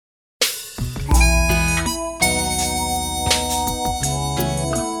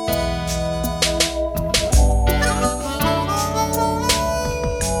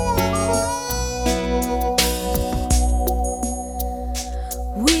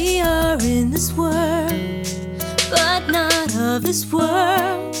are in this world, but not of this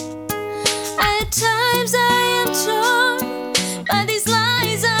world. At times I am torn by these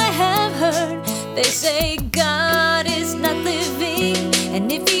lies I have heard. They say God is not living, and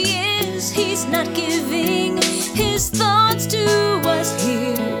if He is, He's not giving His thoughts to us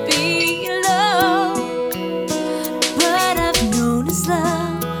here below. But I've known His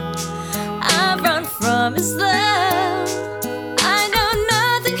love, I've run from His love. I know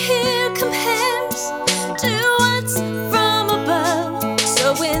nothing here compares to what's from above.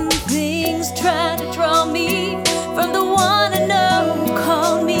 So when things try to draw me from the one I know who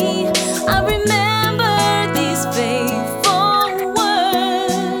called me, I remember these faithful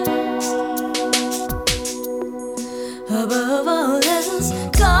words. Above all else,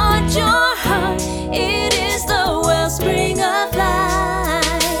 guard your heart, it is the wellspring of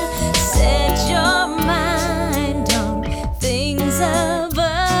life. Set your mind on things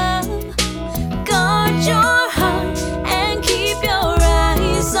above. Guard your heart and keep your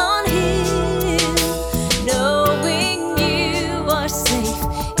eyes on Him, knowing you are safe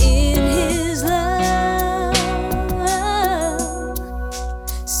in His love.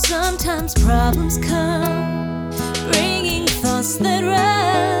 Sometimes problems come, bringing thoughts that rise.